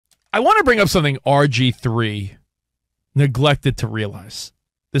I want to bring up something RG3 neglected to realize.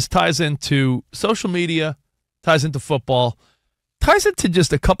 This ties into social media, ties into football, ties into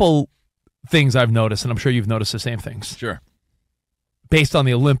just a couple things I've noticed, and I'm sure you've noticed the same things. Sure. Based on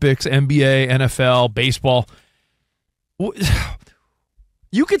the Olympics, NBA, NFL, baseball.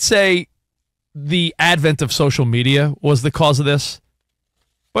 You could say the advent of social media was the cause of this.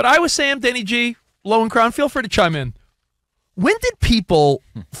 But I was Sam, Denny G, Low and Crown, feel free to chime in. When did people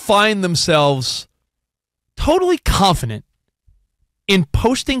find themselves totally confident in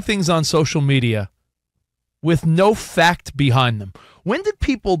posting things on social media with no fact behind them? When did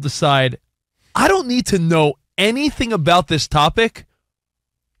people decide, I don't need to know anything about this topic,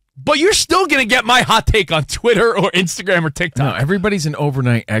 but you're still going to get my hot take on Twitter or Instagram or TikTok? No, everybody's an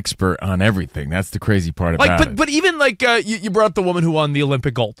overnight expert on everything. That's the crazy part about it. But even like you brought up the woman who won the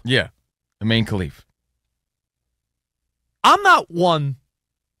Olympic gold. Yeah, Imane Khelif. I'm not one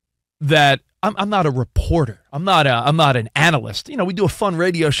that I'm not a reporter. I'm not an analyst. You know, we do a fun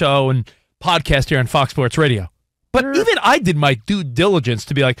radio show and podcast here on Fox Sports Radio. But even I did my due diligence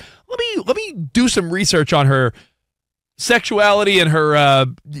to be like, let me do some research on her sexuality and her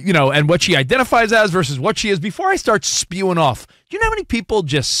and what she identifies as versus what she is before I start spewing off. Do you know how many people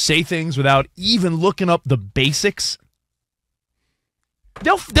just say things without even looking up the basics?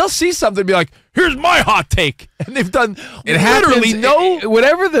 They'll see something and be like, here's my hot take. And they've done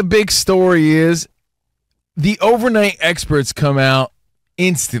whatever the big story is, the overnight experts come out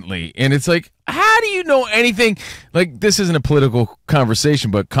instantly. And it's like, how do you know anything? Like, this isn't a political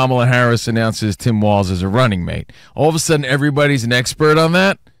conversation, but Kamala Harris announces Tim Walz as a running mate. All of a sudden, everybody's an expert on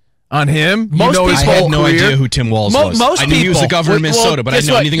that? On him? I had no idea who Tim Walz was. I knew he was the governor of Minnesota, but I didn't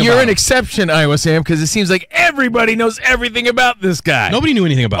know anything about him. You're an exception, Iowa Sam, because it seems like everybody knows everything about this guy. Nobody knew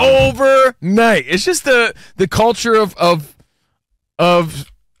anything about him. Overnight. It's just the culture of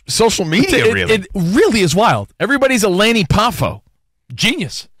social media, really. It really is wild. Everybody's a Lanny Poffo.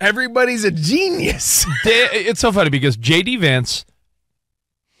 Genius. Everybody's a genius. It's so funny because J.D. Vance,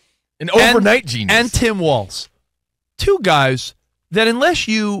 an overnight genius, and Tim Walz, two guys that unless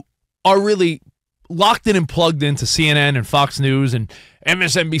you are really locked in and plugged into CNN and Fox News and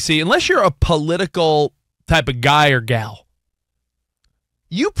MSNBC, unless you're a political type of guy or gal,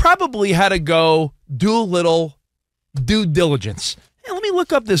 you probably had to go do a little due diligence. Hey, let me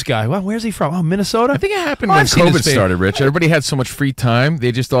look up this guy. Well, where's he from? Oh, Minnesota? I think it happened when COVID started, Rich. Everybody had so much free time.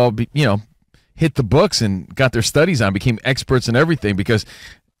 They just all, hit the books and got their studies on, became experts in everything because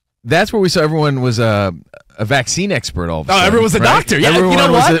that's where we saw everyone was a vaccine expert all of a sudden. Everyone was a doctor. Yeah, everyone you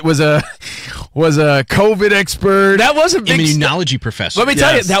know what? was a COVID expert. That was a big immunology professor. Let me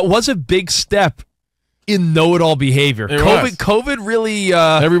tell you, that was a big step in know-it-all behavior. COVID really...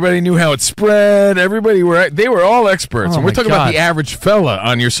 everybody knew how it spread. They were all experts. And we're talking about the average fella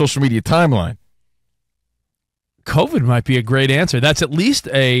on your social media timeline. COVID might be a great answer. That's at least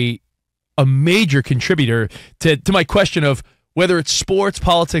a major contributor to my question of whether it's sports,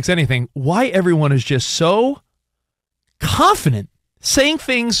 politics, anything, why everyone is just so confident saying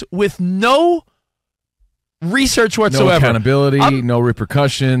things with no research whatsoever. No accountability, no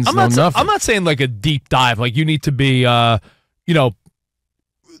repercussions, nothing. I'm not saying like a deep dive, like you need to be, a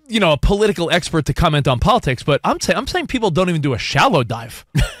political expert to comment on politics, but I'm saying people don't even do a shallow dive.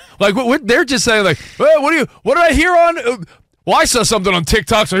 Like they're just saying like, well, what did I hear on? Well, I saw something on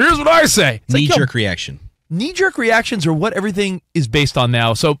TikTok, so here's what I say. Knee-jerk reaction. Knee-jerk reactions are what everything is based on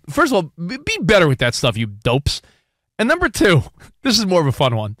now. So, first of all, be better with that stuff, you dopes. And number two, this is more of a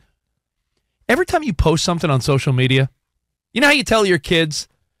fun one. Every time you post something on social media, you know how you tell your kids,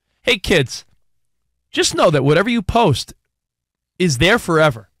 hey, kids, just know that whatever you post is there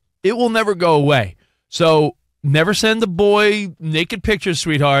forever. It will never go away. So, never send a boy naked pictures,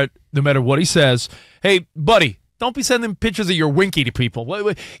 sweetheart, no matter what he says. Hey, buddy, don't be sending pictures of your winky to people.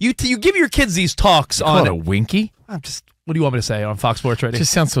 You give your kids these talks on a winky. What do you want me to say on Fox Sports Radio? It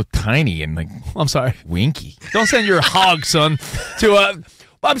just sounds so tiny and like. I'm sorry, winky. Don't send your hog, son.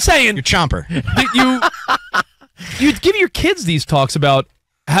 I'm saying your chomper. You give your kids these talks about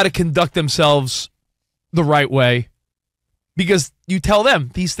how to conduct themselves the right way because you tell them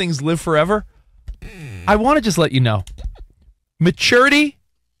these things live forever. I want to just let you know, maturity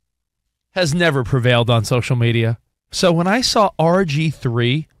has never prevailed on social media. So when I saw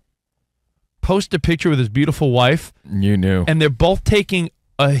RG3 post a picture with his beautiful wife, you knew, and they're both taking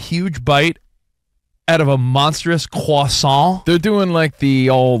a huge bite out of a monstrous croissant. They're doing like the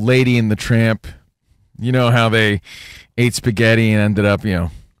old Lady and the Tramp. You know how they ate spaghetti and ended up,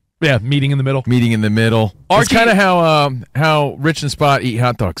 meeting in the middle. Meeting in the middle. It's kind of how Rich and Spot eat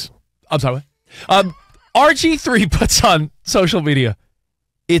hot dogs. I'm sorry. RG3 puts on social media,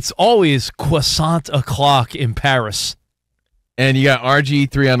 it's always croissant o'clock in Paris. And you got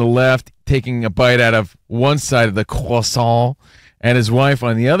RG3 on the left taking a bite out of one side of the croissant and his wife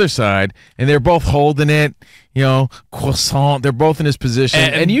on the other side, and they're both holding it, croissant. They're both in this position.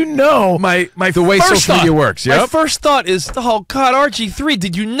 And you know my the way social media works. Yep. My first thought is, oh, God, RG3,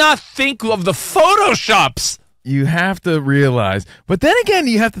 did you not think of the Photoshops? You have to realize. But then again,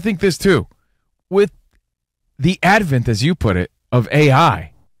 you have to think this too. With the advent, as you put it, of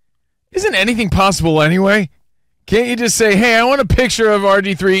AI, isn't anything possible anyway? Can't you just say, hey, I want a picture of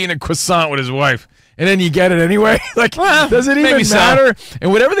RG3 eating a croissant with his wife, and then you get it anyway? Like, does it even matter? So.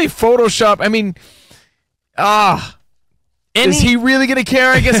 And whatever they Photoshop, I mean, is he really going to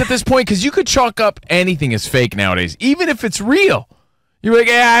care, I guess, at this point? Because you could chalk up anything as fake nowadays, even if it's real. You're like,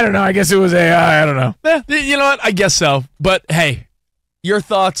 I don't know. I guess it was AI. I don't know. You know what? I guess so. But, hey, your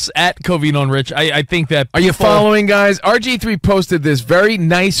thoughts at Covino and Rich. I think that Are you following, guys? RG3 posted this very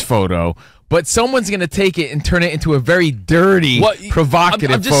nice photo, but someone's going to take it and turn it into a very dirty,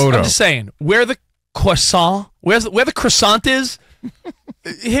 provocative photo. I'm just saying, where the croissant is,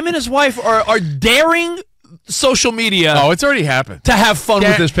 him and his wife are daring social media. Oh, it's already happened. To have fun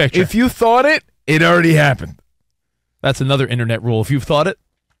with this picture. If you thought it, it already happened. That's another internet rule. If you've thought it.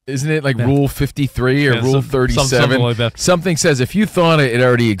 Isn't it like Rule 53 or Rule 37? Something like that. Something says if you thought it, it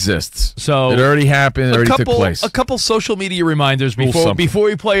already exists. So it already happened. It already took place. A couple social media reminders before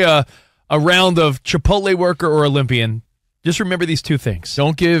we play a round of Chipotle worker or Olympian. Just remember these two things.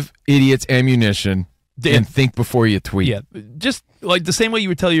 Don't give idiots ammunition and think before you tweet. Yeah, just like the same way you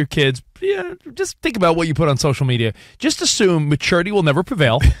would tell your kids, just think about what you put on social media. Just assume maturity will never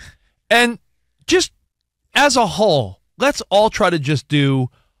prevail. And just as a whole, let's all try to just do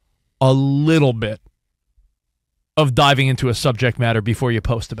a little bit of diving into a subject matter before you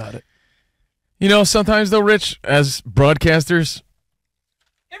post about it. Sometimes though, Rich, as broadcasters,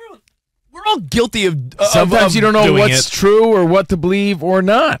 we're all guilty of sometimes you don't know what's it. True or what to believe or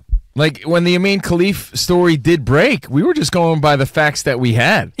not. Like when the Imane Khelif story did break, we were just going by the facts that we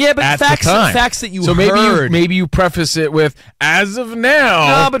had. Yeah, but at facts that you heard. So maybe you preface it with "as of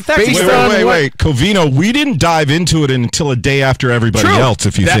now." No, but facts. Wait. Covino, we didn't dive into it until a day after everybody else.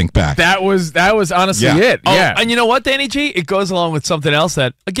 If you think back, that was honestly it. Oh, yeah, and you know what, Danny G? It goes along with something else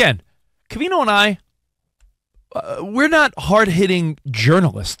that, again, Covino and I, we're not hard-hitting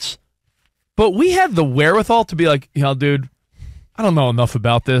journalists, but we had the wherewithal to be like, dude, I don't know enough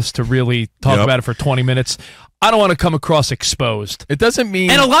about this to really talk about it for 20 minutes. I don't want to come across exposed. It doesn't mean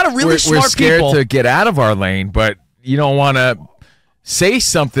and a lot of really smart we're scared people to get out of our lane, but you don't want to say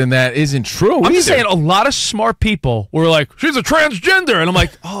something that isn't true. I'm just saying a lot of smart people were like, she's a transgender. And I'm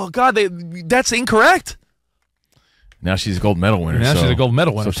like, oh, God, that's incorrect. Now she's a gold medal winner. She's a gold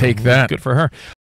medal winner. So take that. Good for her.